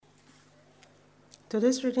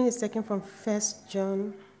Today's reading is taken from 1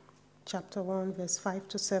 John chapter 1, verse 5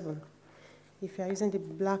 to 7. If you are using the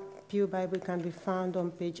Black Pew Bible, it can be found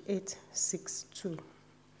on page 862.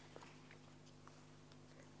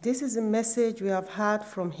 This is the message we have heard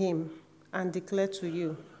from him and declare to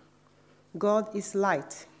you. God is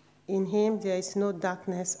light. In him there is no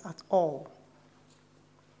darkness at all.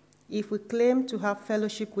 If we claim to have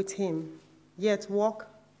fellowship with him, yet walk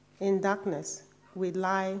in darkness, we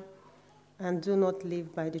lie and do not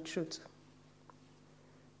live by the truth.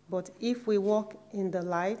 But if we walk in the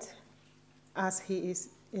light, as he is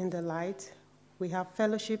in the light, we have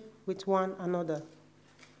fellowship with one another.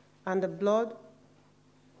 And the blood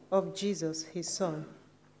of Jesus, his Son,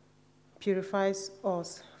 purifies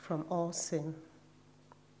us from all sin.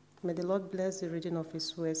 May the Lord bless the reading of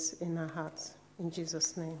his words in our hearts. In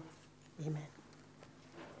Jesus' name, amen.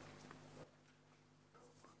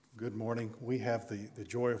 Good morning. We have the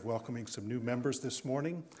joy of welcoming some new members this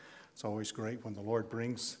morning. It's always great when the Lord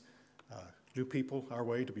brings new people our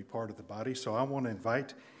way to be part of the body. So I want to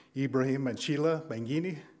invite Ibrahim and Sheila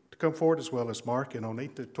Bangini to come forward, as well as Mark and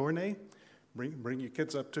Onita Torne. Bring your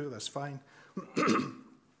kids up too, that's fine.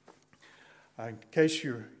 In case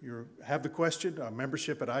you have the question,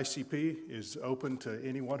 membership at ICP is open to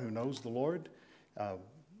anyone who knows the Lord.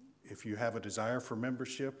 If you have a desire for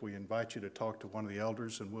membership, we invite you to talk to one of the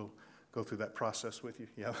elders, and we'll go through that process with you.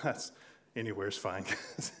 Yeah, that's anywhere's fine.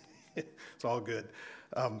 It's all good.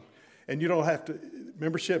 And you don't have to,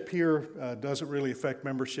 membership here doesn't really affect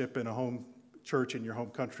membership in a home church in your home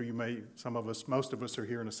country. Most of us are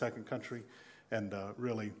here in a second country, and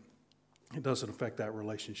really it doesn't affect that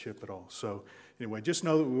relationship at all. So anyway, just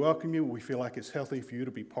know that we welcome you. We feel like it's healthy for you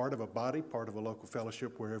to be part of a body, part of a local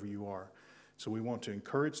fellowship wherever you are. So we want to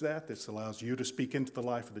encourage that. This allows you to speak into the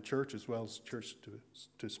life of the church as well as the church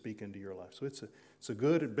to speak into your life. So it's a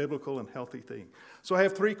good and biblical and healthy thing. So I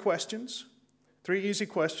have three easy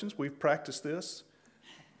questions. We've practiced this.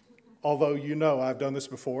 Although you know I've done this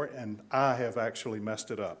before and I have actually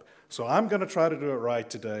messed it up. So I'm going to try to do it right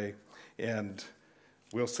today, and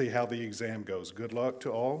we'll see how the exam goes. Good luck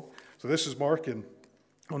to all. So this is Mark and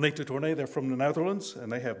Onita Torne. They're from the Netherlands,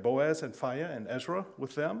 and they have Boaz and Faya and Ezra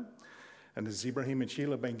with them. And this is Ibrahim and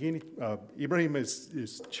Sheila Bangini. Ibrahim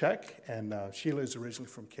is Czech, and Sheila is originally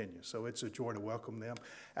from Kenya. So it's a joy to welcome them.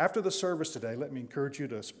 After the service today, let me encourage you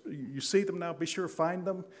you see them now, be sure to find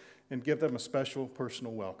them and give them a special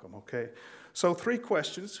personal welcome, okay? So 3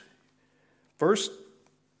 questions. First,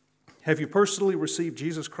 have you personally received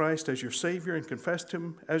Jesus Christ as your Savior and confessed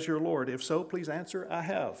him as your Lord? If so, please answer, I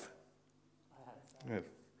have. Good.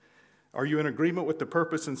 Are you in agreement with the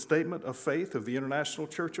purpose and statement of faith of the International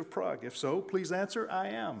Church of Prague? If so, please answer, I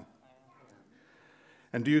am.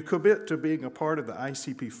 And do you commit to being a part of the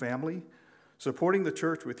ICP family, supporting the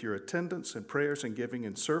church with your attendance and prayers and giving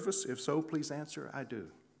in service? If so, please answer, I do.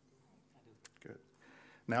 Good.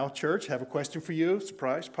 Now, church, I have a question for you.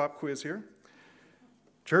 Surprise, pop quiz here.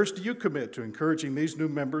 Church, do you commit to encouraging these new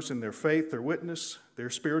members in their faith, their witness, their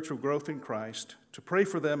spiritual growth in Christ, to pray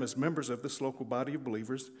for them as members of this local body of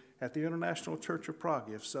believers at the International Church of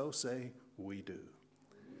Prague? If so, say, we do.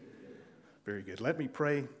 Very good. Let me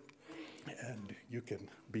pray, and you can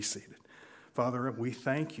be seated. Father, we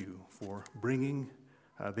thank you for bringing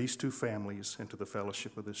these 2 families into the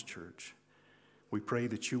fellowship of this church. We pray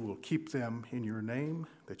that you will keep them in your name,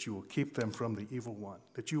 that you will keep them from the evil one,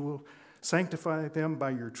 that you will sanctify them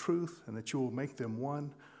by your truth, and that you will make them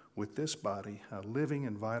one with this body, a living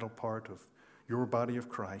and vital part of your body of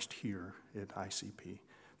Christ here at ICP.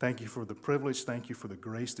 Thank you for the privilege. Thank you for the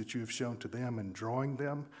grace that you have shown to them in drawing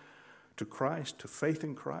them to Christ, to faith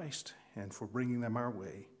in Christ, and for bringing them our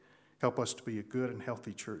way. Help us to be a good and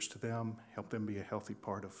healthy church to them. Help them be a healthy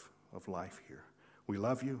part of life here. We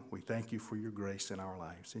love you. We thank you for your grace in our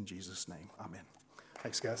lives. In Jesus' name, amen.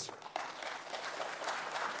 Thanks, guys.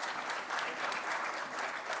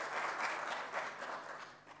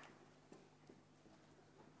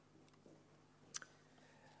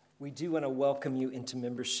 We do want to welcome you into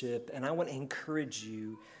membership, and I want to encourage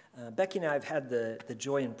you. Becky and I have had the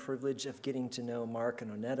joy and privilege of getting to know Mark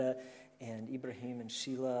and Onetta and Ibrahim and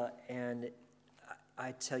Sheila, and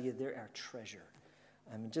I tell you, they're our treasure.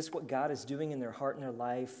 I mean, just what God is doing in their heart and their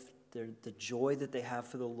life, the joy that they have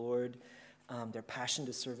for the Lord, their passion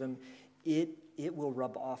to serve Him, it will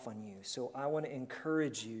rub off on you. So I want to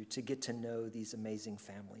encourage you to get to know these amazing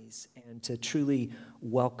families and to truly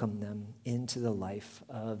welcome them into the life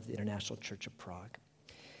of the International Church of Prague.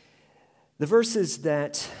 The verses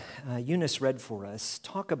that Eunice read for us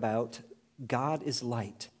talk about God is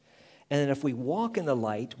light. And if we walk in the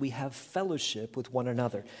light, we have fellowship with one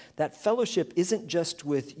another. That fellowship isn't just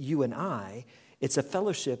with you and I, It's a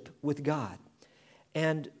fellowship with God.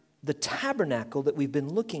 And the tabernacle that we've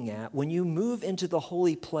been looking at, when you move into the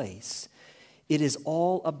holy place, it is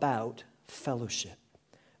all about fellowship.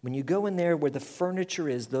 When you go in there where the furniture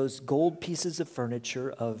is, those gold pieces of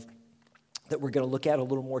furniture that we're going to look at a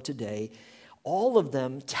little more today, all of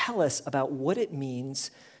them tell us about what it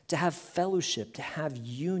means to have fellowship, to have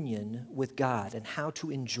union with God, and how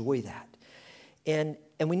to enjoy that. And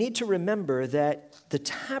we need to remember that the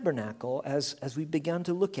tabernacle, as we've begun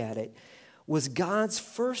to look at it, was God's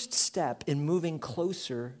first step in moving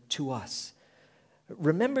closer to us.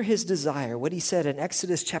 Remember his desire, what he said in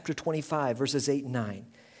Exodus chapter 25, verses 8 and 9.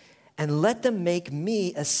 And let them make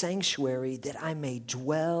me a sanctuary that I may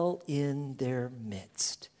dwell in their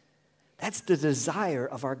midst. That's the desire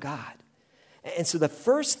of our God. And so the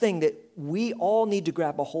first thing that we all need to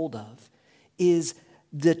grab a hold of is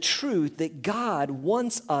the truth that God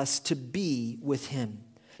wants us to be with him,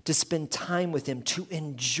 to spend time with him, to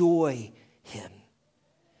enjoy him.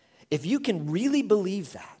 If you can really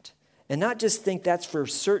believe that, and not just think that's for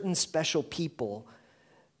certain special people,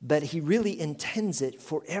 but he really intends it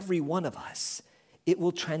for every one of us, it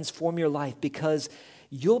will transform your life, because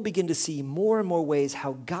you'll begin to see more and more ways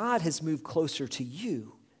how God has moved closer to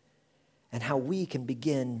you and how we can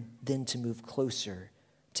begin then to move closer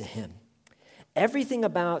to him. Everything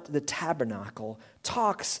about the tabernacle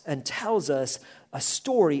talks and tells us a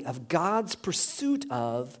story of God's pursuit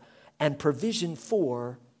of and provision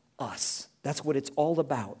for us. That's what it's all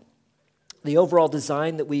about. The overall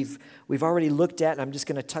design that we've already looked at, and I'm just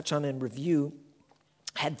going to touch on and review,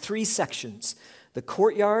 had 3 sections. The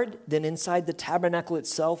courtyard, then inside the tabernacle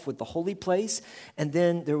itself with the holy place, and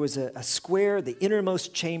then there was a square, the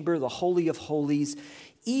innermost chamber, the Holy of Holies.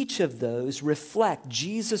 Each of those reflect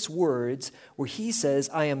Jesus' words where he says,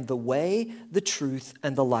 I am the way, the truth,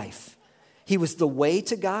 and the life. He was the way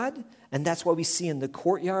to God, and that's why we see in the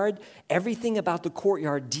courtyard, everything about the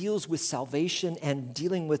courtyard deals with salvation and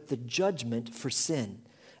dealing with the judgment for sin.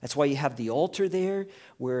 That's why you have the altar there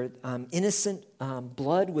where innocent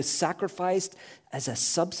blood was sacrificed as a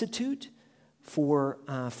substitute for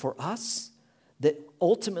us that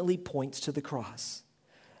ultimately points to the cross.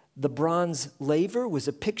 The bronze laver was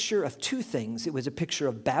a picture of 2 things. It was a picture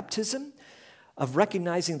of baptism, of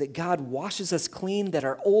recognizing that God washes us clean, that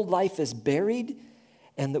our old life is buried,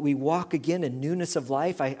 and that we walk again in newness of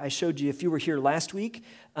life. I showed you, if you were here last week,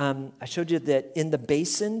 I showed you that in the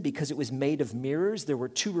basin, because it was made of mirrors, there were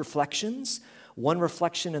 2 reflections, one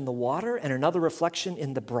reflection in the water and another reflection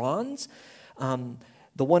in the bronze.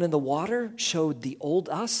 The one in the water showed the old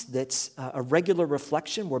us, that's a regular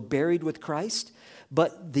reflection. We're buried with Christ.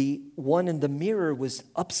 But the one in the mirror was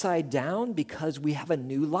upside down because we have a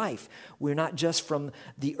new life. We're not just from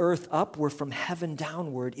the earth up, we're from heaven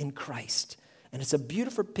downward in Christ. And it's a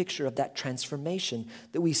beautiful picture of that transformation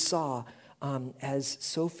that we saw as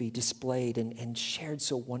Sophie displayed and shared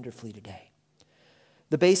so wonderfully today.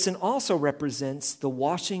 The basin also represents the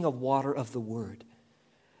washing of water of the Word,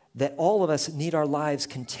 that all of us need our lives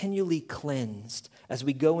continually cleansed as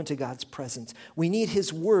we go into God's presence. We need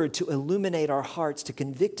his Word to illuminate our hearts, to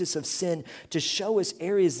convict us of sin, to show us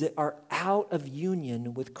areas that are out of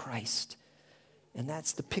union with Christ. And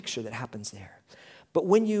that's the picture that happens there. But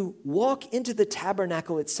when you walk into the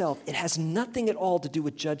tabernacle itself, it has nothing at all to do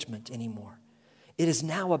with judgment anymore. It is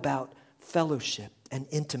now about fellowship and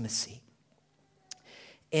intimacy.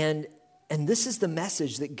 And this is the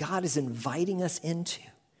message that God is inviting us into.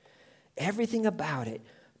 Everything about it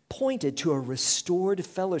pointed to a restored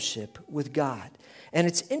fellowship with God. And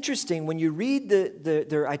it's interesting when you read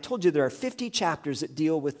I told you there are 50 chapters that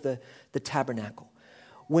deal with the tabernacle.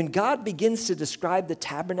 When God begins to describe the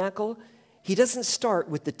tabernacle, he doesn't start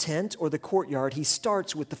with the tent or the courtyard. He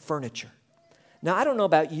starts with the furniture. Now, I don't know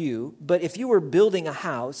about you, but if you were building a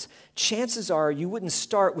house, chances are you wouldn't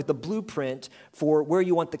start with the blueprint for where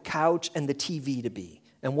you want the couch and the TV to be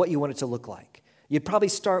and what you want it to look like. You'd probably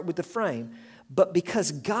start with the frame. But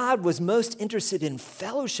because God was most interested in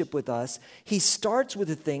fellowship with us, he starts with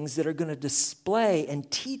the things that are going to display and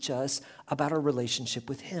teach us about our relationship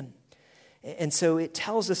with him. And so it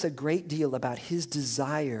tells us a great deal about his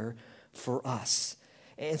desire for us.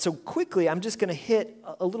 And so quickly, I'm just going to hit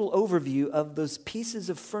a little overview of those pieces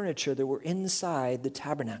of furniture that were inside the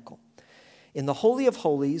tabernacle. In the Holy of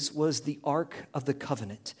Holies was the Ark of the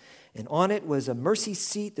Covenant. And on it was a mercy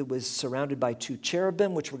seat that was surrounded by 2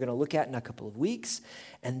 cherubim, which we're going to look at in a couple of weeks.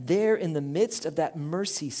 And there in the midst of that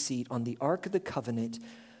mercy seat on the Ark of the Covenant,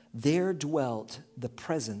 there dwelt the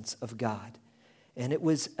presence of God. And it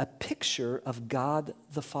was a picture of God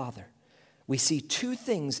the Father. We see 2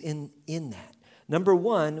 things in that. Number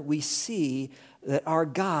one, we see that our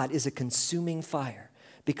God is a consuming fire,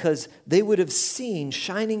 because they would have seen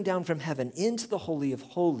shining down from heaven into the Holy of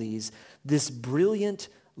Holies this brilliant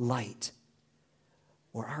light,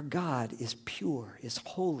 where our God is pure, is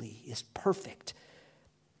holy, is perfect.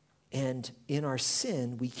 And in our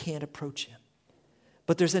sin, we can't approach him.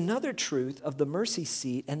 But there's another truth of the mercy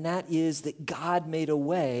seat, and that is that God made a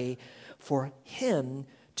way for him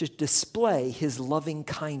to display his loving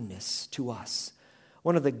kindness to us.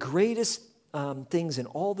 One of the greatest things in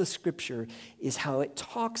all the scripture is how it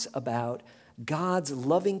talks about God's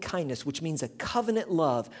loving kindness, which means a covenant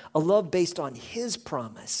love, a love based on his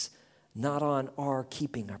promise, not on our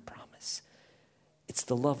keeping our promise. It's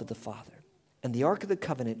the love of the Father. And the Ark of the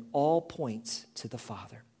Covenant all points to the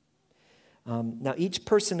Father. Now, each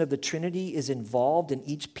person of the Trinity is involved in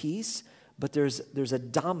each piece, but there's a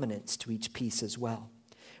dominance to each piece as well.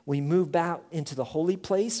 We move out into the holy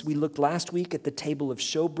place. We looked last week at the table of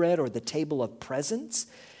showbread, or the table of presence,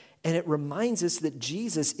 and it reminds us that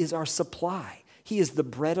Jesus is our supply. He is the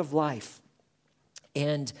bread of life.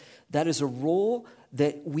 And that is a role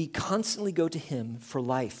that we constantly go to him for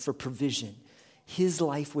life, for provision, his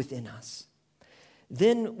life within us.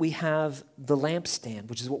 Then we have the lampstand,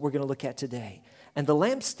 which is what we're going to look at today. And the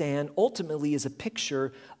lampstand ultimately is a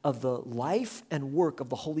picture of the life and work of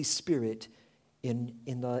the Holy Spirit in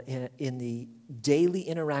the daily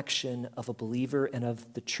interaction of a believer and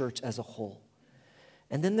of the church as a whole.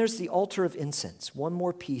 And then there's the altar of incense, one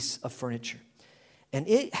more piece of furniture. And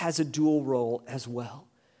it has a dual role as well.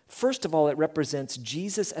 First of all, it represents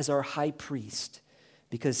Jesus as our high priest,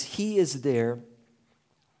 because he is there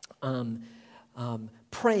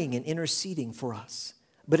praying and interceding for us.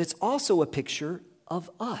 But it's also a picture of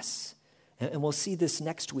us. And we'll see this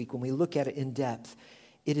next week when we look at it in depth.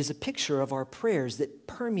 It is a picture of our prayers that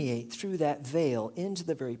permeate through that veil into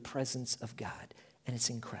the very presence of God. And it's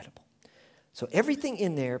incredible. So everything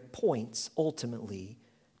in there points ultimately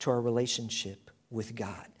to our relationship with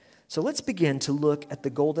God. So let's begin to look at the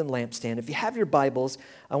golden lampstand. If you have your Bibles,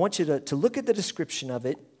 I want you to look at the description of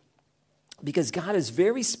it, because God is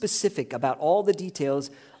very specific about all the details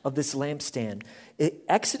of this lampstand.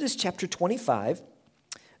 Exodus chapter 25,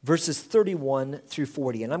 verses 31 through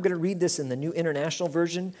 40. And I'm going to read this in the New International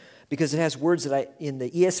Version, because it has words that in the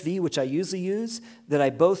ESV, which I usually use, that I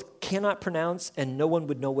both cannot pronounce and no one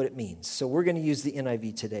would know what it means. So we're going to use the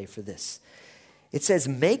NIV today for this. It says,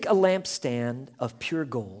 "Make a lampstand of pure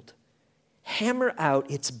gold. Hammer out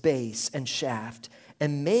its base and shaft,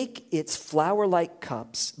 and make its flower-like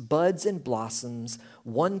cups, buds, and blossoms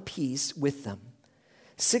one piece with them.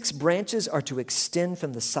 6 branches are to extend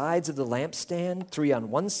from the sides of the lampstand, 3 on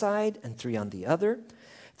one side and 3 on the other.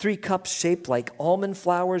 3 cups shaped like almond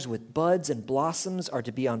flowers with buds and blossoms are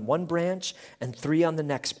to be on one branch, and 3 on the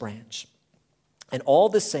next branch. And all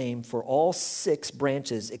the same for all 6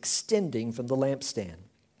 branches extending from the lampstand.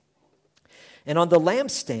 And on the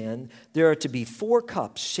lampstand, there are to be 4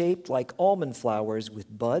 cups shaped like almond flowers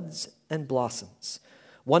with buds and blossoms.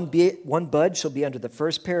 One bud shall be under the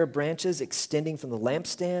first pair of branches extending from the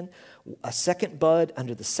lampstand, a second bud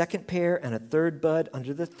under the second pair, and a third bud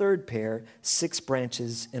under the third pair, 6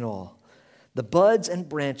 branches in all. The buds and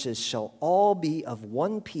branches shall all be of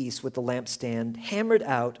one piece with the lampstand, hammered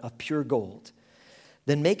out of pure gold.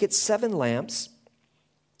 Then make it 7 lamps,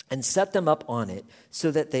 and set them up on it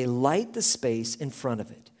so that they light the space in front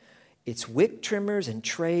of it. Its wick trimmers and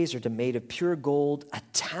trays are to be made of pure gold. A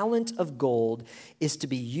talent of gold is to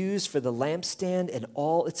be used for the lampstand and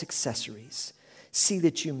all its accessories. See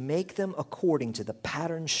that you make them according to the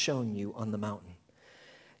pattern shown you on the mountain."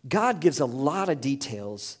 God gives a lot of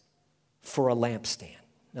details for a lampstand.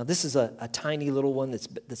 Now, this is a tiny little one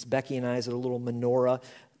that's Becky and I's, a little menorah.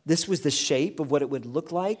 This was the shape of what it would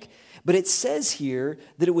look like. But it says here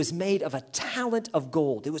that it was made of a talent of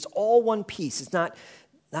gold. It was all one piece. It's not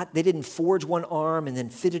they didn't forge one arm and then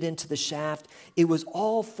fit it into the shaft. It was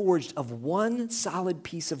all forged of one solid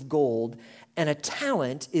piece of gold. And a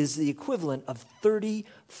talent is the equivalent of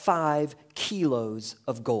 35 kilos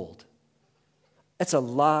of gold. That's a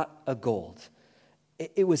lot of gold.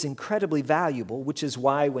 It was incredibly valuable, which is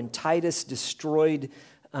why when Titus destroyed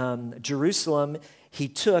Jerusalem, he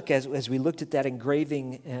took, as we looked at that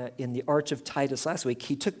engraving in the Arch of Titus last week,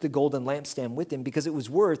 he took the golden lampstand with him because it was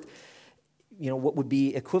worth, what would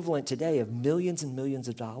be equivalent today of millions and millions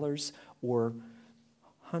of dollars, or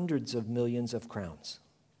hundreds of millions of crowns.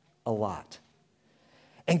 A lot.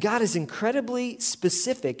 And God is incredibly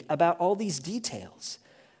specific about all these details.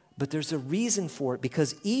 But there's a reason for it,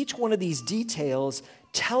 because each one of these details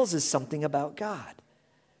tells us something about God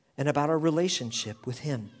and about our relationship with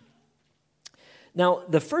him. Now,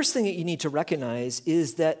 the first thing that you need to recognize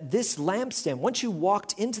is that this lampstand, once you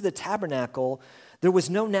walked into the tabernacle, there was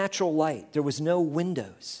no natural light. There was no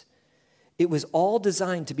windows. It was all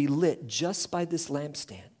designed to be lit just by this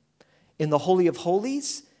lampstand. In the Holy of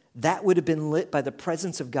Holies, that would have been lit by the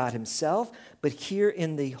presence of God himself. But here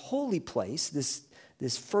in the holy place,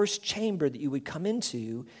 this first chamber that you would come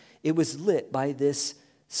into, it was lit by this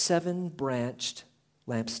 7-branched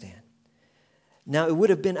lampstand. Now, it would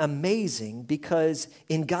have been amazing because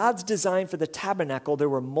in God's design for the tabernacle, there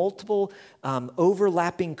were multiple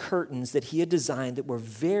overlapping curtains that he had designed that were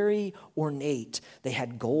very ornate. They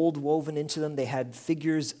had gold woven into them. They had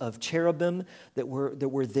figures of cherubim that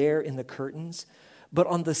were there in the curtains. But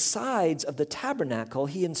on the sides of the tabernacle,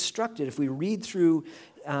 he instructed, if we read through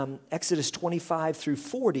Exodus 25 through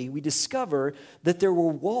 40, we discover that there were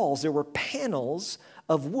walls, there were panels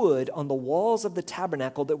of wood on the walls of the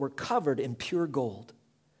tabernacle that were covered in pure gold.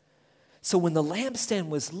 So when the lampstand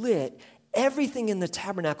was lit, everything in the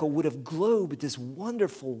tabernacle would have glowed with this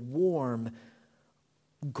wonderful, warm,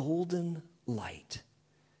 golden light.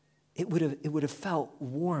 It would have felt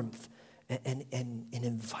warmth and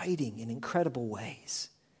inviting in incredible ways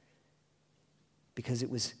because it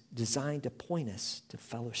was designed to point us to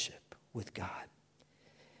fellowship with God.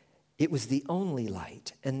 It was the only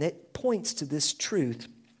light, and that points to this truth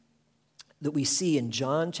that we see in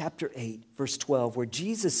John chapter 8, verse 12, where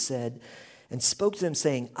Jesus said and spoke to them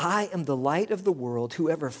saying, I am the light of the world.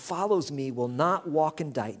 Whoever follows me will not walk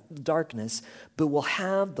in darkness, but will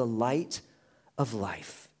have the light of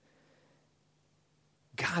life.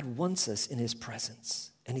 God wants us in his presence,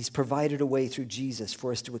 and he's provided a way through Jesus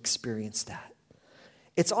for us to experience that.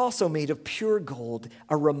 It's also made of pure gold,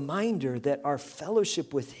 a reminder that our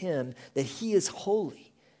fellowship with him, that he is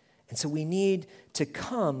holy. And so we need to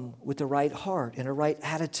come with the right heart and a right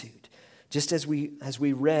attitude. Just as we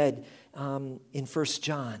read in 1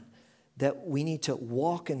 John, that we need to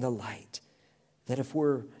walk in the light, that if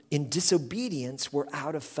we're in disobedience, we're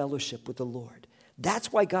out of fellowship with the Lord.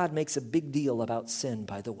 That's why God makes a big deal about sin,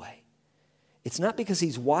 by the way. It's not because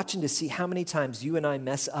he's watching to see how many times you and I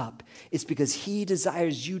mess up. It's because he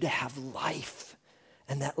desires you to have life.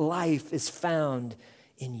 And that life is found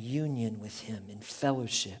in union with him, in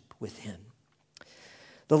fellowship with him.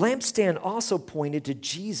 The lampstand also pointed to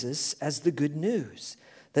Jesus as the good news,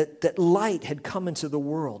 that light had come into the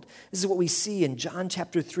world. This is what we see in John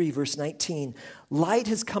chapter 3, verse 19. Light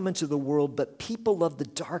has come into the world, but people love the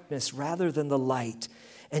darkness rather than the light.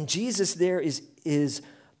 And Jesus there is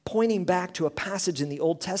pointing back to a passage in the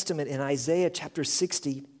Old Testament in Isaiah chapter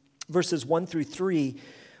 60, verses 1 through 3,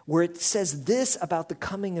 where it says this about the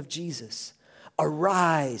coming of Jesus.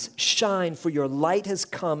 Arise, shine, for your light has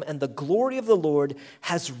come, and the glory of the Lord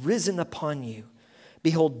has risen upon you.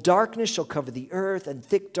 Behold, darkness shall cover the earth, and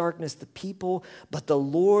thick darkness the people, but the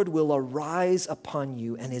Lord will arise upon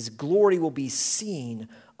you, and his glory will be seen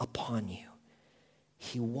upon you.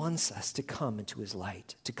 He wants us to come into his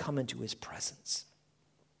light, to come into his presence.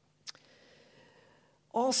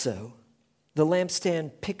 Also, the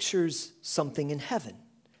lampstand pictures something in heaven.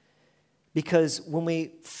 Because when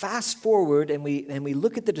we fast forward and we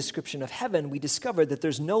look at the description of heaven, we discover that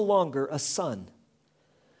there's no longer a sun.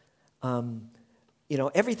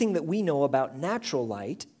 Everything that we know about natural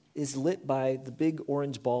light is lit by the big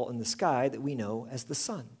orange ball in the sky that we know as the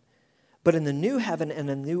sun. But in the new heaven and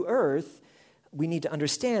the new earth, we need to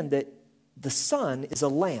understand that the sun is a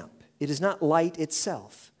lamp. It is not light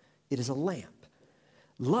itself. It is a lamp.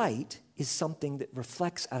 Light is something that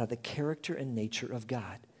reflects out of the character and nature of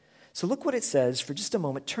God. So look what it says for just a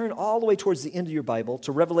moment. Turn all the way towards the end of your Bible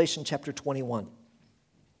to Revelation chapter 21.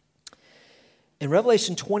 In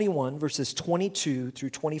Revelation 21, verses 22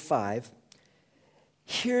 through 25,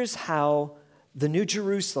 here's how the New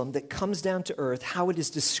Jerusalem that comes down to earth, how it is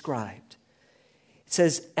described. It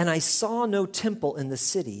says, and I saw no temple in the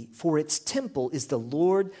city, for its temple is the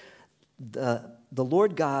Lord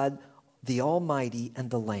God, the Almighty, and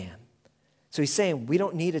the Lamb. So he's saying we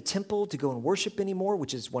don't need a temple to go and worship anymore,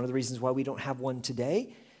 which is one of the reasons why we don't have one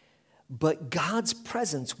today. But God's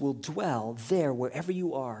presence will dwell there wherever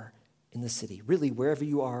you are in the city, really wherever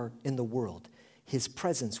you are in the world. His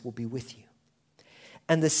presence will be with you.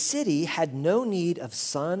 And the city had no need of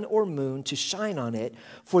sun or moon to shine on it,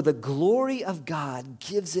 for the glory of God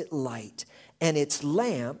gives it light, and its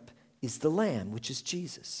lamp is the Lamb, which is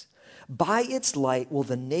Jesus. By its light will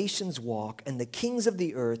the nations walk, and the kings of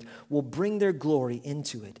the earth will bring their glory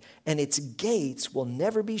into it. And its gates will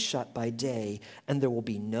never be shut by day, and there will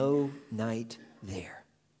be no night there.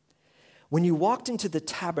 When you walked into the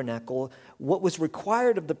tabernacle, what was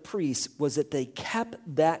required of the priests was that they kept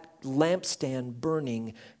that lampstand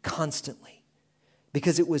burning constantly.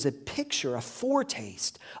 because it was a picture, a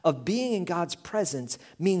foretaste of being in God's presence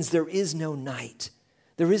means there is no night.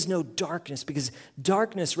 There is no darkness, because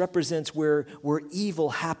darkness represents where evil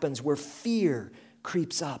happens, where fear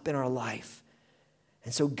creeps up in our life.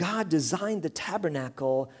 And so God designed the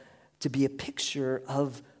tabernacle to be a picture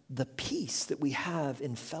of the peace that we have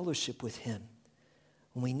in fellowship with him.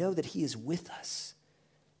 When we know that he is with us,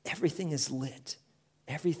 everything is lit,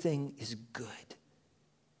 everything is good.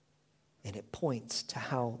 And it points to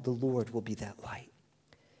how the Lord will be that light.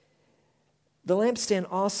 The lampstand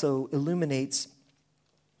also illuminates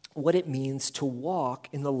what it means to walk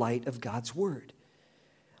in the light of God's word.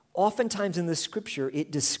 Oftentimes in the scripture,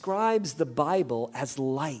 it describes the Bible as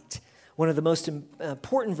light. One of the most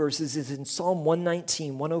important verses is in Psalm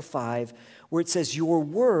 119, 105, where it says, "Your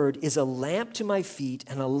word is a lamp to my feet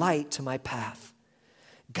and a light to my path."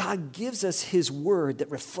 God gives us his word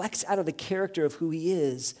that reflects out of the character of who he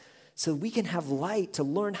is, so we can have light to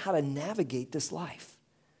learn how to navigate this life,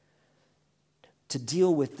 to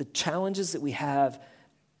deal with the challenges that we have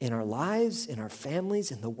in our lives, in our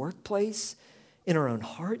families, in the workplace, in our own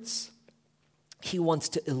hearts. He wants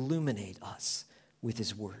to illuminate us with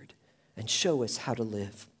his word and show us how to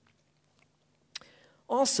live.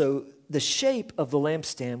 Also, the shape of the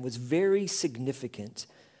lampstand was very significant.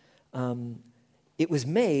 It was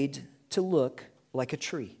made to look like a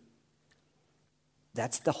tree.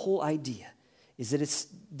 That's the whole idea, is that it's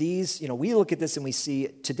these, we look at this and we see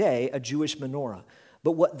today a Jewish menorah.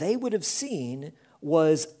 But what they would have seen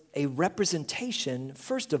was a representation,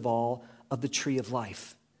 first of all, of the tree of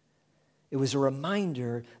life. It was a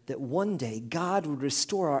reminder that one day God would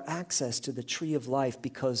restore our access to the tree of life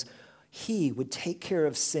because he would take care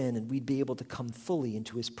of sin and we'd be able to come fully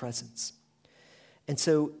into his presence. And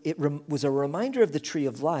so it was a reminder of the tree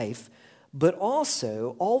of life, but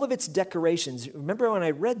also all of its decorations. Remember when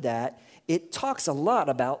I read that, it talks a lot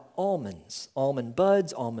about almonds, almond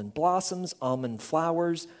buds, almond blossoms, almond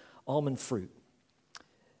flowers, almond fruit.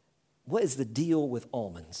 What is the deal with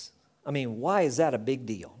almonds? I mean, why is that a big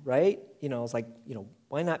deal, right? It's like,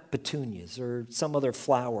 why not petunias or some other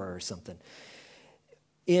flower or something?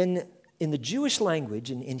 In the Jewish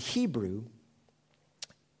language, in Hebrew,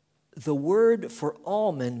 the word for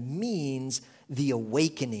almond means the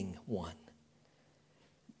awakening one,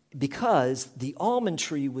 because the almond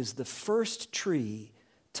tree was the first tree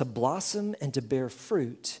to blossom and to bear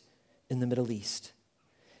fruit in the Middle East.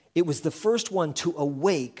 It was the first one to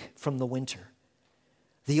awake from the winter.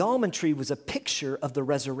 The almond tree was a picture of the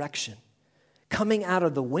resurrection. Coming out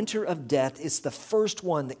of the winter of death, it's the first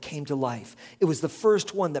one that came to life. It was the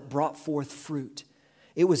first one that brought forth fruit.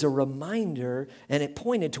 It was a reminder, and it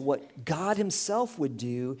pointed to what God himself would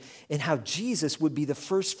do and how Jesus would be the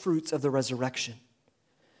first fruits of the resurrection.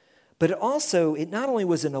 But it not only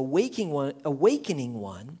was an awakening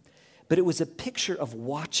one, but it was a picture of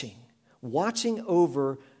watching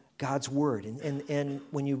over God's word. And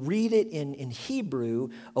when you read it in Hebrew,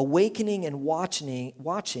 awakening and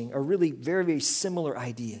watching are really very, very similar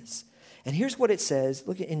ideas. And here's what it says.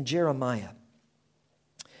 Look in Jeremiah.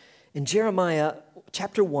 In Jeremiah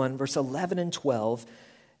chapter 1, verse 11 and 12,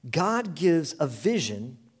 God gives a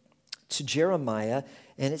vision to Jeremiah,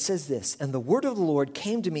 and it says this, "And the word of the Lord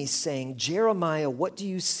came to me, saying, Jeremiah, what do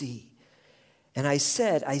you see? And I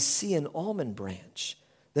said, I see an almond branch.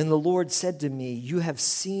 Then the Lord said to me, you have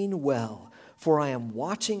seen well, for I am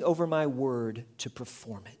watching over my word to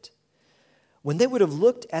perform it." When they would have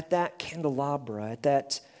looked at that candelabra, at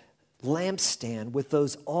that lampstand with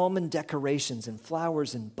those almond decorations and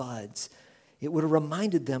flowers and buds, it would have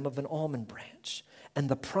reminded them of an almond branch. And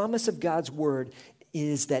the promise of God's word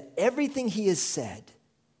is that everything he has said,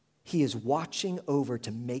 he is watching over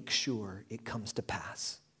to make sure it comes to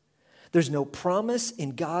pass. There's no promise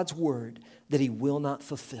in God's word that he will not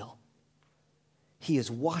fulfill. He is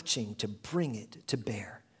watching to bring it to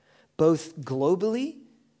bear, both globally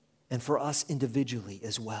and for us individually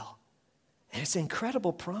as well. And it's an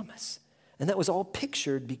incredible promise. And that was all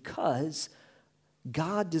pictured because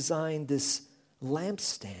God designed this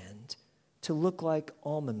lampstand to look like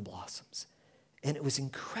almond blossoms. And it was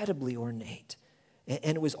incredibly ornate.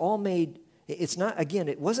 And it was all made, it's not, again,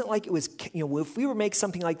 it wasn't like it was, if we were to make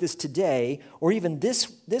something like this today, or even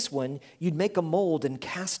this one, you'd make a mold and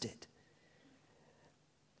cast it.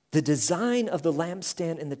 The design of the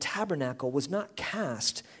lampstand in the tabernacle was not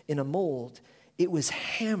cast in a mold. It was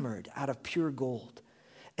hammered out of pure gold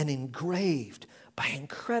and engraved by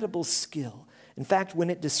incredible skill. In fact, when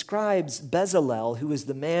it describes Bezalel, who is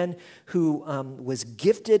the man who was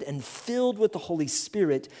gifted and filled with the Holy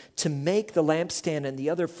Spirit to make the lampstand and the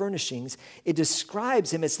other furnishings, it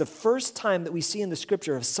describes him as the first time that we see in the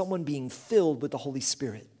scripture of someone being filled with the Holy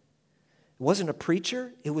Spirit. It wasn't a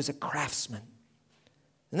preacher, it was a craftsman.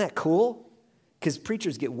 Isn't that cool? Because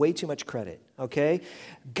preachers get way too much credit, okay?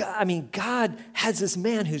 God has this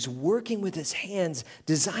man who's working with his hands,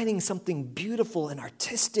 designing something beautiful and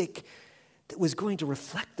artistic that was going to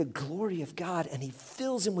reflect the glory of God, and he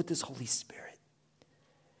fills him with his Holy Spirit.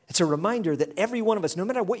 It's a reminder that every one of us, no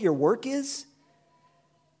matter what your work is,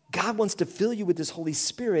 God wants to fill you with his Holy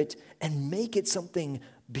Spirit and make it something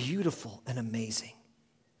beautiful and amazing.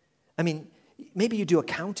 I mean, maybe you do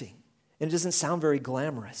accounting, and it doesn't sound very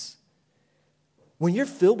glamorous. When you're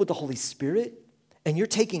filled with the Holy Spirit and you're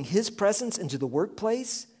taking his presence into the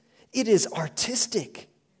workplace, it is artistic.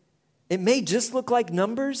 It may just look like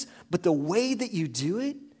numbers, but the way that you do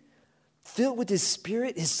it, filled with his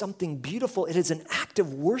Spirit, is something beautiful. It is an act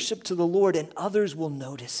of worship to the Lord, and others will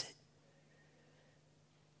notice it.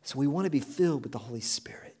 So we want to be filled with the Holy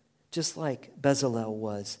Spirit, just like Bezalel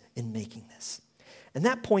was in making this. And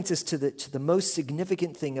that points us to the most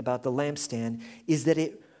significant thing about the lampstand, is that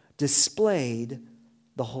it displayed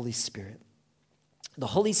the Holy Spirit. The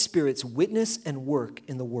Holy Spirit's witness and work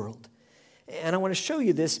in the world. And I want to show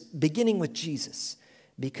you this beginning with Jesus,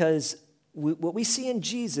 because what we see in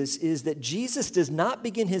Jesus is that Jesus does not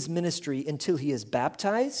begin his ministry until he is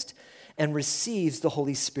baptized and receives the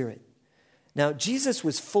Holy Spirit. Now, Jesus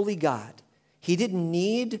was fully God. He didn't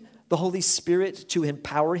need the Holy Spirit to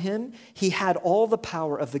empower him. He had all the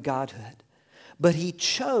power of the Godhood. But he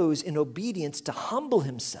chose in obedience to humble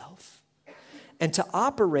himself and to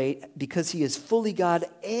operate, because he is fully God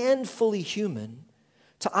and fully human,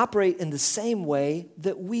 to operate in the same way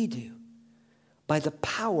that we do, by the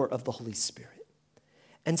power of the Holy Spirit.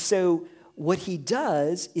 And so what he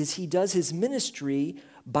does is he does his ministry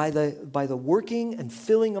by the working and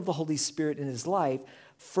filling of the Holy Spirit in his life,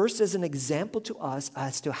 first as an example to us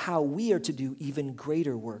as to how we are to do even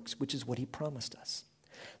greater works, which is what he promised us.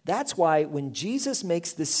 That's why when Jesus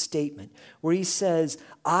makes this statement where he says,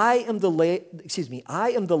 I am the light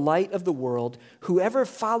of the world. Whoever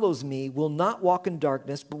follows me will not walk in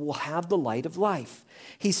darkness, but will have the light of life.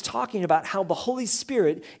 He's talking about how the Holy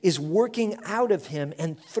Spirit is working out of him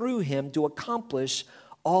and through him to accomplish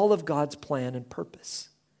all of God's plan and purpose.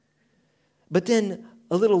 But then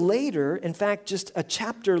a little later, in fact, just a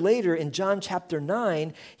chapter later in John chapter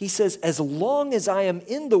 9, he says, as long as I am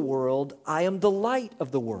in the world, I am the light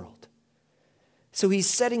of the world. So he's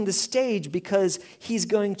setting the stage because he's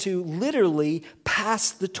going to literally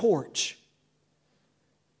pass the torch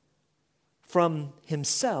from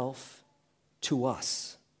himself to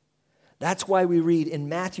us. That's why we read in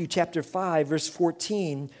Matthew chapter 5, verse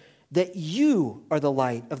 14, that you are the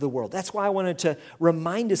light of the world. That's why I wanted to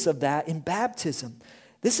remind us of that in baptism.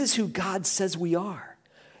 This is who God says we are.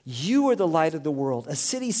 You are the light of the world. A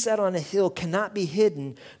city set on a hill cannot be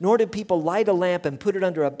hidden, nor do people light a lamp and put it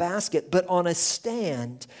under a basket, but on a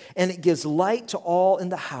stand, and it gives light to all in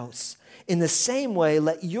the house. In the same way,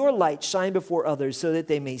 let your light shine before others so that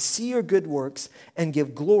they may see your good works and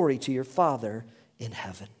give glory to your Father in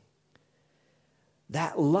heaven.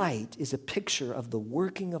 That light is a picture of the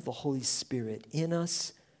working of the Holy Spirit in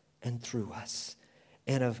us and through us,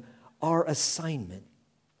 and of our assignment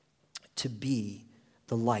to be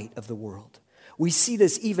the light of the world. We see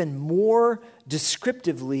this even more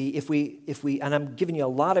descriptively if we, and I'm giving you a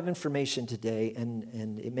lot of information today,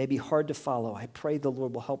 and it may be hard to follow. I pray the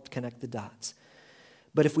Lord will help connect the dots.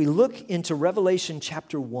 But if we look into Revelation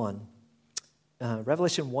chapter 1,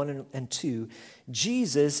 Revelation 1 and 2,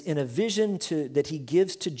 Jesus, in a vision that he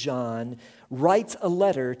gives to John, writes a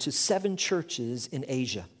letter to 7 churches in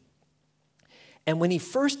Asia. And when he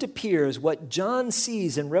first appears, what John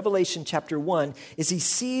sees in Revelation chapter 1 is he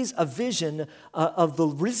sees a vision of the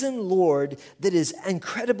risen Lord that is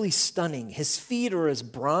incredibly stunning. His feet are as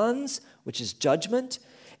bronze, which is judgment,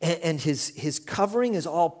 and his covering is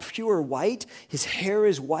all pure white. His hair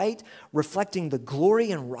is white, reflecting the glory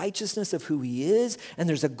and righteousness of who he is. And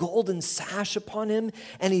there's a golden sash upon him,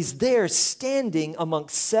 and he's there standing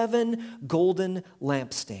amongst 7 golden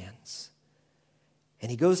lampstands. And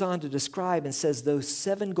he goes on to describe and says those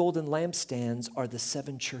 7 golden lampstands are the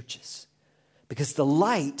 7 churches, because the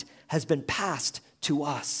light has been passed to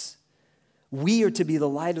us. We are to be the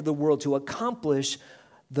light of the world, to accomplish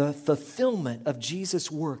the fulfillment of Jesus'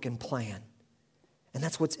 work and plan. And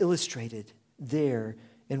that's what's illustrated there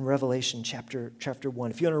in Revelation chapter 1.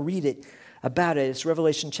 If you want to read it about it, it's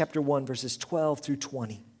Revelation chapter 1, verses 12 through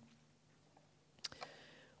 20.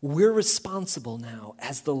 we're responsible now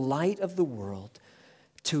as the light of the world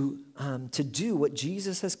to do what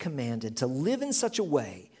Jesus has commanded, to live in such a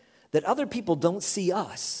way that other people don't see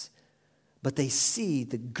us, but they see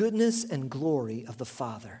the goodness and glory of the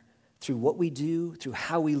Father through what we do, through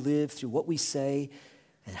how we live, through what we say,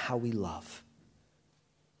 and how we love.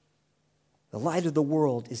 The light of the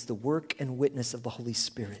world is the work and witness of the Holy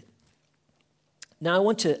Spirit. Now, I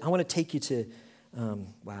want to take you to,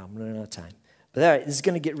 I'm running out of time. But all right, this is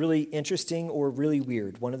going to get really interesting or really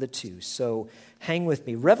weird, one of the two. So hang with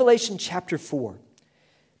me. Revelation chapter 4,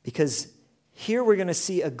 because here we're going to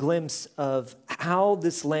see a glimpse of how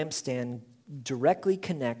this lampstand directly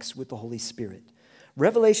connects with the Holy Spirit.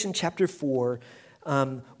 Revelation chapter 4,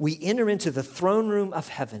 we enter into the throne room of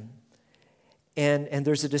heaven. And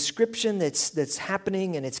there's a description that's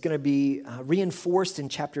happening, and it's going to be reinforced in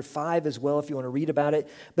chapter 5 as well if you want to read about it.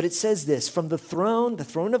 But it says this: from the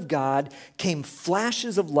throne of God, came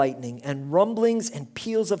flashes of lightning and rumblings and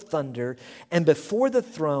peals of thunder. And before the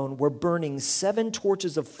throne were burning 7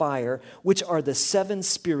 torches of fire, which are the 7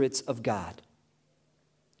 spirits of God.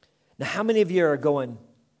 Now, how many of you are going,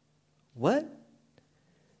 what?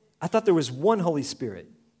 I thought there was one Holy Spirit.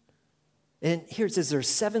 And here it says there are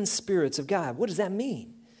 7 spirits of God. What does that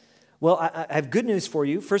mean? Well, I have good news for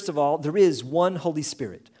you. First of all, there is one Holy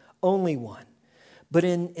Spirit, only one. But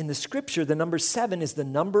in the scripture, the number 7 is the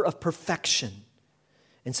number of perfection.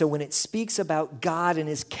 And so when it speaks about God and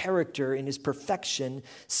his character and his perfection,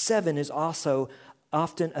 7 is also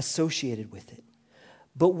often associated with it.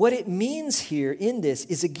 But what it means here in this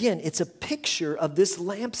is, again, it's a picture of this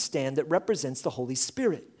lampstand that represents the Holy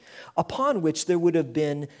Spirit, upon which there would have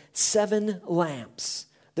been 7 lamps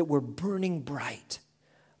that were burning bright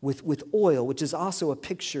with oil, which is also a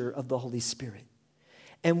picture of the Holy Spirit.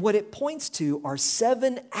 And what it points to are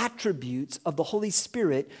 7 attributes of the Holy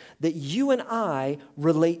Spirit that you and I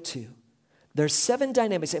relate to. There's 7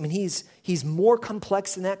 dynamics. I mean, he's more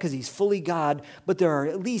complex than that because he's fully God, but there are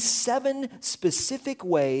at least 7 specific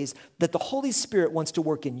ways that the Holy Spirit wants to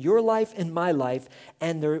work in your life and my life,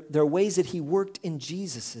 and there are ways that he worked in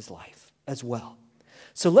Jesus' life as well.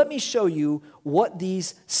 So let me show you what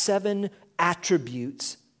these 7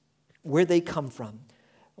 attributes, where they come from.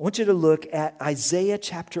 I want you to look at Isaiah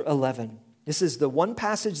chapter 11. This is the one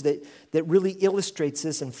passage that really illustrates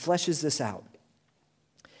this and fleshes this out.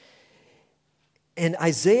 In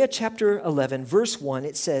Isaiah chapter 11, verse 1,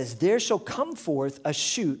 it says, "There shall come forth a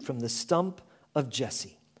shoot from the stump of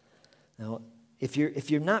Jesse." Now, if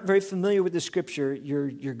you're not very familiar with the scripture,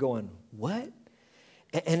 you're going, what?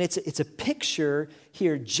 And it's a picture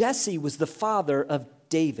here. Jesse was the father of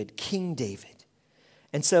David, King David.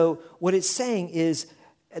 And so what it's saying is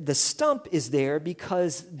the stump is there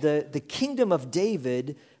because the kingdom of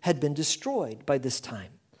David had been destroyed by this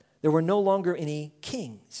time. There were no longer any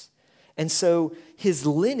kings. And so his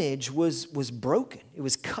lineage was broken. It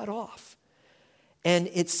was cut off.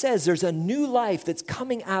 And it says there's a new life that's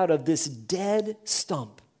coming out of this dead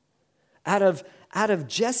stump. Out of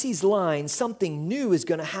Jesse's line, something new is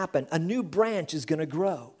going to happen. A new branch is going to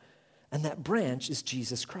grow. And that branch is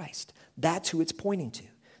Jesus Christ. That's who it's pointing to.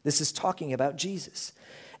 This is talking about Jesus.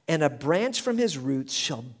 And a branch from his roots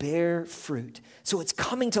shall bear fruit. So it's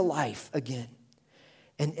coming to life again.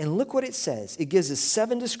 And look what it says. It gives us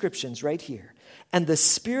 7 descriptions right here. "And the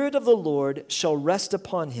Spirit of the Lord shall rest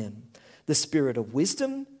upon him, the Spirit of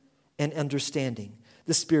wisdom and understanding,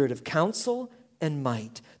 the Spirit of counsel and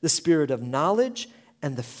might, the Spirit of knowledge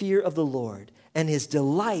and the fear of the Lord. And his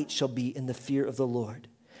delight shall be in the fear of the Lord."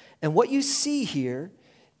 And what you see here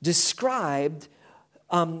described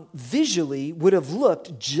visually would have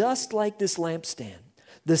looked just like this lampstand.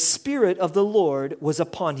 The Spirit of the Lord was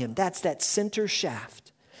upon him. That's that center shaft.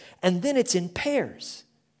 And then it's in pairs.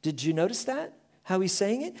 Did you notice that? How he's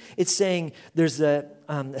saying it? It's saying there's a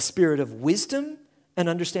spirit of wisdom and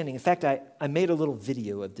understanding. In fact, I made a little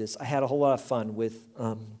video of this. I had a whole lot of fun with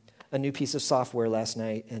a new piece of software last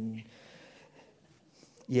night. And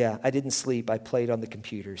yeah, I didn't sleep. I played on the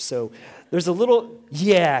computer. So there's a little,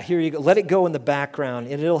 here you go. Let it go in the background,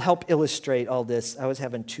 and it'll help illustrate all this. I was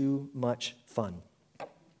having too much fun.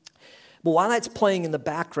 But while that's playing in the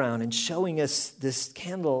background and showing us this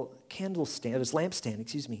lampstand,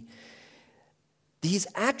 these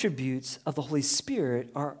attributes of the Holy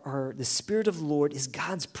Spirit are the Spirit of the Lord is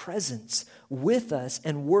God's presence with us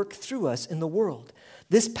and work through us in the world.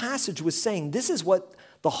 This passage was saying this is what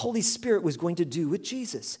the Holy Spirit was going to do with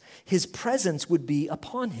Jesus. His presence would be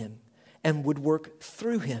upon him and would work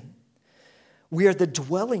through him. We are the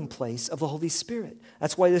dwelling place of the Holy Spirit.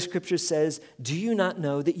 That's why the scripture says, "Do you not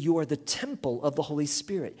know that you are the temple of the Holy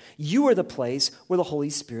Spirit?" You are the place where the Holy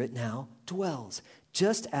Spirit now dwells.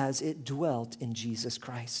 just as it dwelt in Jesus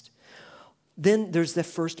Christ. Then there's the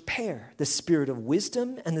first pair, the spirit of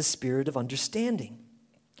wisdom and the spirit of understanding.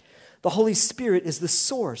 The Holy Spirit is the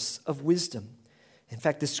source of wisdom. In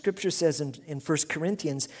fact, the scripture says in 1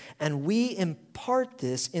 Corinthians, and we impart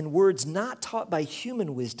this in words not taught by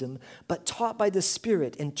human wisdom, but taught by the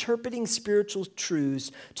Spirit, interpreting spiritual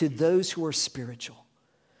truths to those who are spiritual.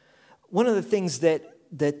 One of the things that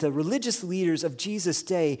the religious leaders of Jesus'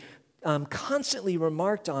 day constantly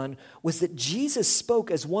remarked on was that Jesus spoke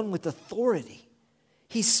as one with authority.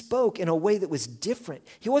 He spoke in a way that was different.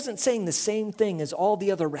 He wasn't saying the same thing as all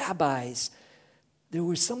the other rabbis. There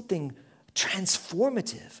was something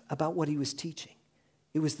transformative about what he was teaching.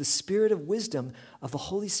 It was the spirit of wisdom of the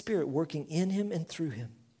Holy Spirit working in him and through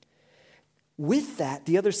him. With that,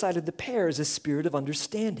 the other side of the pair is a spirit of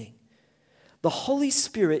understanding. The Holy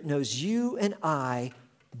Spirit knows you and I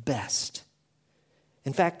best.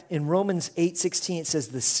 In fact, in Romans 8:16, it says,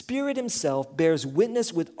 the Spirit himself bears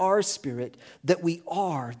witness with our spirit that we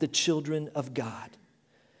are the children of God.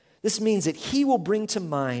 This means that he will bring to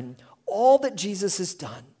mind all that Jesus has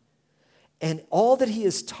done and all that he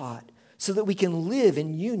has taught so that we can live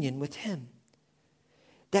in union with him.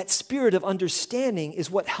 That spirit of understanding is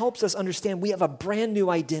what helps us understand we have a brand new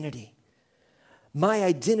identity. My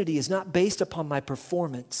identity is not based upon my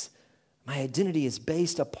performance. My identity is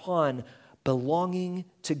based upon belonging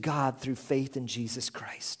to God through faith in Jesus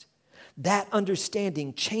Christ. That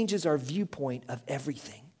understanding changes our viewpoint of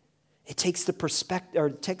everything. It takes the perspective, or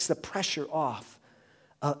it takes the pressure off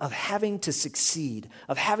of having to succeed,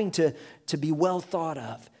 of having to be well thought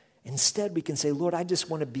of. Instead, we can say, Lord, I just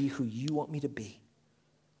want to be who you want me to be.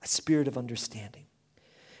 A spirit of understanding.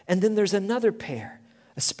 And then there's another pair,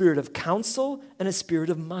 a spirit of counsel and a spirit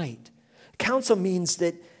of might. Counsel means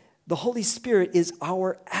that the Holy Spirit is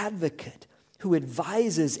our advocate who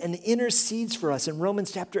advises and intercedes for us. In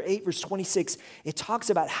Romans chapter 8, verse 26, it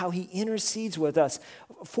talks about how he intercedes with us,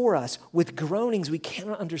 for us, with groanings we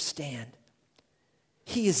cannot understand.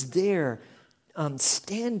 He is there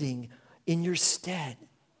standing in your stead,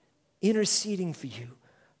 interceding for you,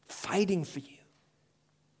 fighting for you.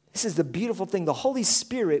 This is the beautiful thing. The Holy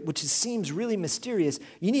Spirit, which seems really mysterious,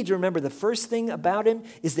 you need to remember the first thing about him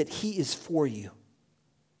is that he is for you.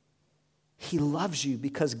 He loves you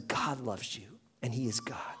because God loves you, and he is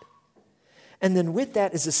God. And then with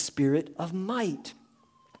that is a spirit of might.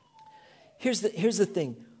 Here's the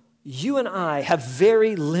thing. You and I have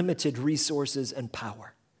very limited resources and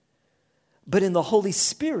power. But in the Holy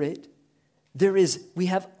Spirit, we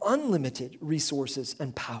have unlimited resources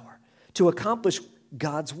and power to accomplish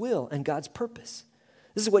God's will and God's purpose.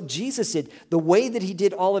 This is what Jesus did. The way that he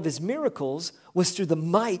did all of his miracles was through the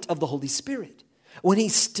might of the Holy Spirit. When he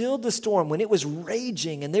stilled the storm, when it was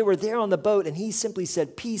raging and they were there on the boat and he simply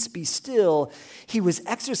said, peace, be still, he was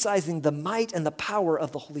exercising the might and the power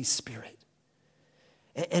of the Holy Spirit.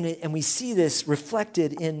 And we see this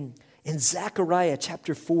reflected in Zechariah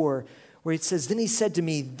chapter 4, where it says, then he said to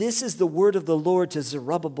me, this is the word of the Lord to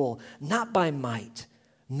Zerubbabel, not by might,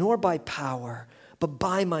 nor by power, but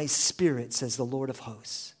by my spirit, says the Lord of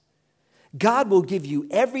hosts. God will give you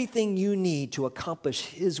everything you need to accomplish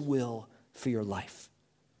his will for your life.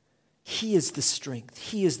 He is the strength.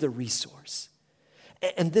 He is the resource.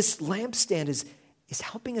 And this lampstand is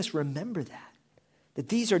helping us remember that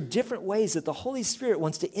these are different ways that the Holy Spirit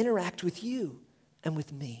wants to interact with you and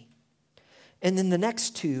with me. And then the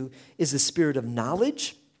next two is the spirit of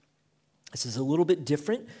knowledge. This is a little bit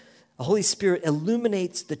different. The Holy Spirit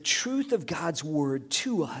illuminates the truth of God's word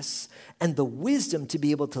to us and the wisdom to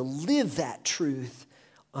be able to live that truth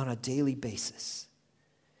on a daily basis.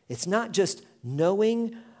 It's not just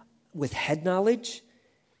knowing with head knowledge,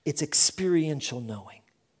 it's experiential knowing.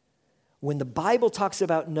 When the Bible talks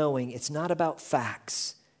about knowing, it's not about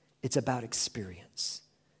facts, it's about experience.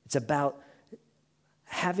 It's about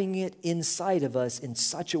having it inside of us in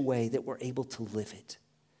such a way that we're able to live it.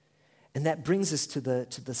 And that brings us to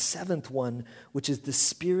the seventh one, which is the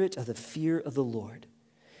spirit of the fear of the Lord.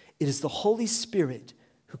 It is the Holy Spirit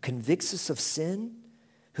who convicts us of sin,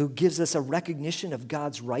 who gives us a recognition of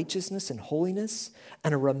God's righteousness and holiness,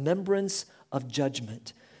 and a remembrance of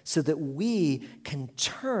judgment, so that we can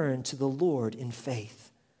turn to the Lord in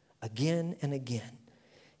faith again and again.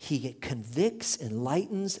 He convicts,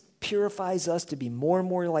 enlightens, purifies us to be more and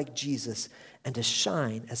more like Jesus and to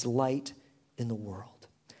shine as light in the world.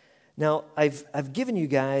 Now, I've given you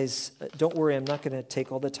guys, don't worry, I'm not going to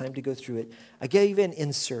take all the time to go through it. I gave an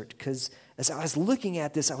insert because as I was looking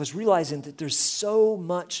at this, I was realizing that there's so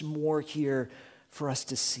much more here for us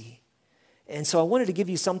to see. And so I wanted to give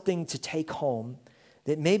you something to take home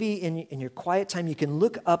that maybe in your quiet time you can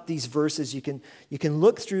look up these verses, you can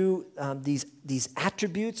look through these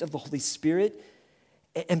attributes of the Holy Spirit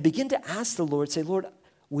and begin to ask the Lord, say, Lord,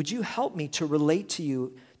 would you help me to relate to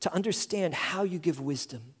you, to understand how you give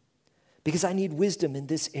wisdom? Because I need wisdom in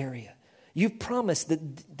this area. You've promised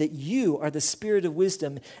that you are the Spirit of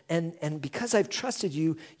wisdom, and because I've trusted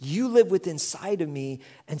you, you live within inside of me,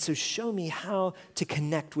 and so show me how to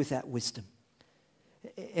connect with that wisdom.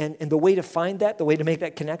 And the way to find that, the way to make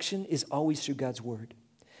that connection is always through God's Word.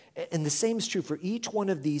 And the same is true for each one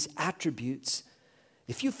of these attributes.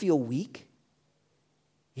 If you feel weak,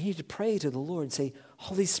 you need to pray to the Lord and say,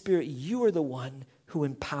 Holy Spirit, you are the one who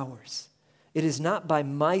empowers. It is not by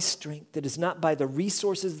my strength. It is not by the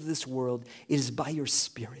resources of this world. It is by your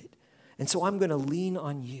Spirit. And so I'm going to lean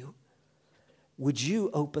on you. Would you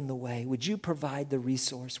open the way? Would you provide the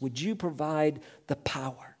resource? Would you provide the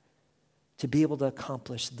power to be able to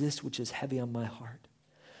accomplish this which is heavy on my heart?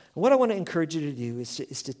 And what I want to encourage you to do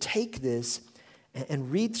is to take this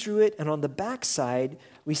and read through it. And on the back side,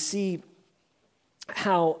 we see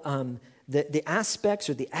how the aspects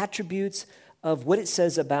or the attributes of what it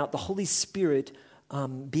says about the Holy Spirit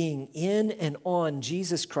being in and on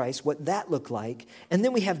Jesus Christ, what that looked like. And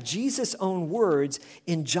then we have Jesus' own words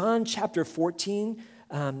in John chapter 14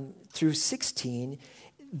 through 16.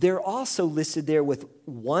 They're also listed there with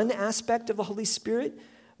one aspect of the Holy Spirit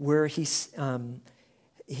where he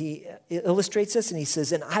illustrates this and he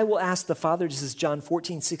says, and I will ask the Father, this is John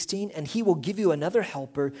 14:16, and he will give you another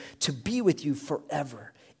helper to be with you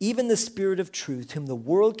forever. Even the Spirit of truth, whom the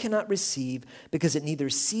world cannot receive because it neither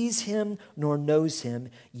sees him nor knows him.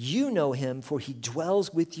 You know him, for he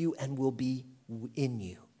dwells with you and will be in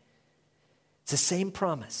you. It's the same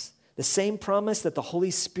promise. The same promise that the Holy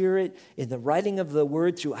Spirit, in the writing of the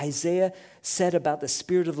word through Isaiah, said about the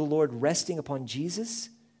Spirit of the Lord resting upon Jesus.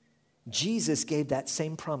 Jesus gave that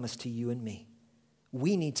same promise to you and me.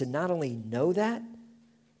 We need to not only know that,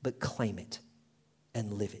 but claim it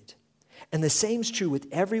and live it. And the same is true with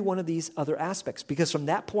every one of these other aspects, because from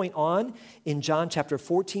that point on, in John chapter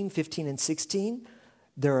 14, 15, and 16,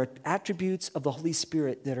 there are attributes of the Holy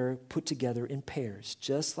Spirit that are put together in pairs,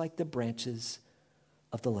 just like the branches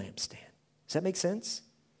of the lampstand. Does that make sense?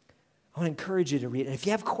 I want to encourage you to read it. And if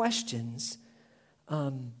you have questions,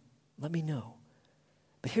 let me know.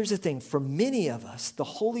 But here's the thing. For many of us, the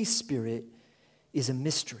Holy Spirit is a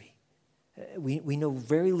mystery. We know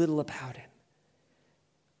very little about him.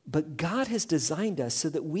 But God has designed us so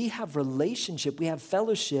that we have relationship, we have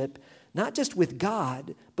fellowship, not just with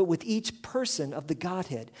God, but with each person of the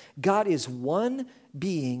Godhead. God is one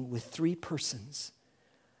being with three persons.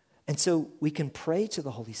 And so we can pray to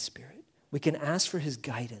the Holy Spirit. We can ask for his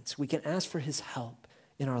guidance. We can ask for his help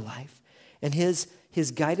in our life. And his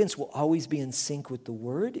guidance will always be in sync with the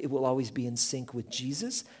Word. It will always be in sync with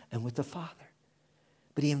Jesus and with the Father.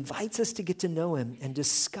 But he invites us to get to know him and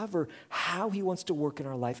discover how he wants to work in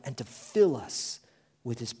our life and to fill us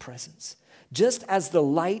with his presence. Just as the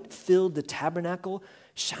light filled the tabernacle,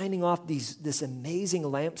 shining off this amazing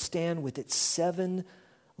lampstand with its 7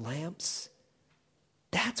 lamps,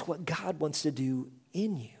 that's what God wants to do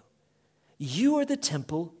in you. You are the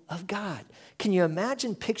temple of God. Can you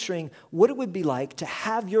imagine picturing what it would be like to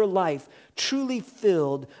have your life truly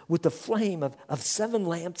filled with the flame of 7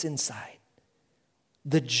 lamps inside?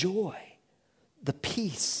 The joy, the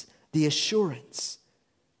peace, the assurance.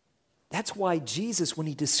 That's why Jesus, when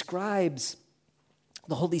he describes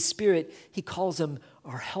the Holy Spirit, he calls him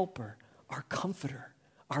our helper, our comforter,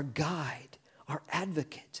 our guide, our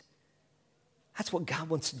advocate. That's what God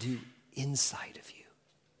wants to do inside of you.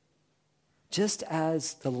 Just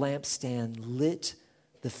as the lampstand lit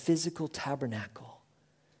the physical tabernacle,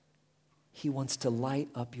 he wants to light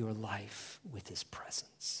up your life with his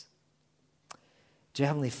presence. Dear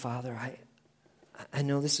Heavenly Father, I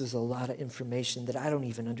know this is a lot of information that I don't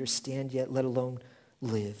even understand yet, let alone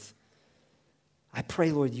live. I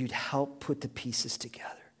pray, Lord, you'd help put the pieces together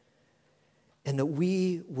and that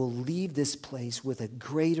we will leave this place with a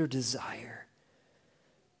greater desire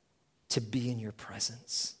to be in your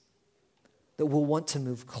presence, that we'll want to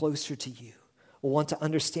move closer to you. We'll want to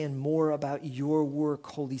understand more about your work,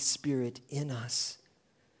 Holy Spirit, in us.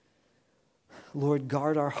 Lord,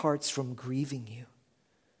 guard our hearts from grieving you.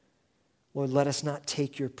 Lord, let us not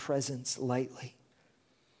take your presence lightly.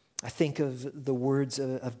 I think of the words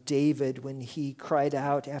of David when he cried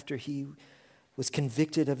out after he was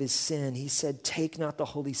convicted of his sin. He said, "Take not the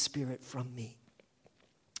Holy Spirit from me."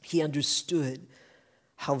 He understood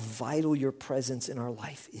how vital your presence in our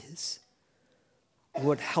life is.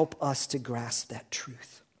 Lord, help us to grasp that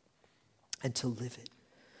truth and to live it.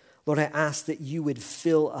 Lord, I ask that you would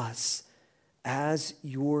fill us as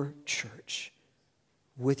your church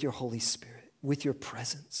with your Holy Spirit, with your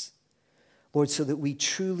presence. Lord, so that we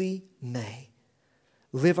truly may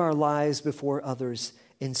live our lives before others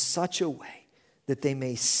in such a way that they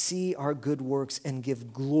may see our good works and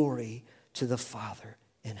give glory to the Father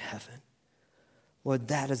in heaven. Lord,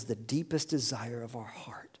 that is the deepest desire of our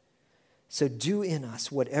heart. So do in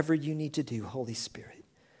us whatever you need to do, Holy Spirit,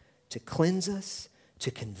 to cleanse us,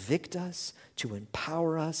 to convict us, to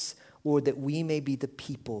empower us, Lord, that we may be the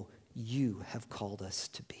people you have called us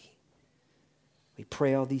to be. We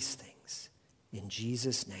pray all these things in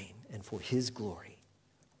Jesus' name and for his glory.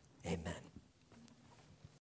 Amen.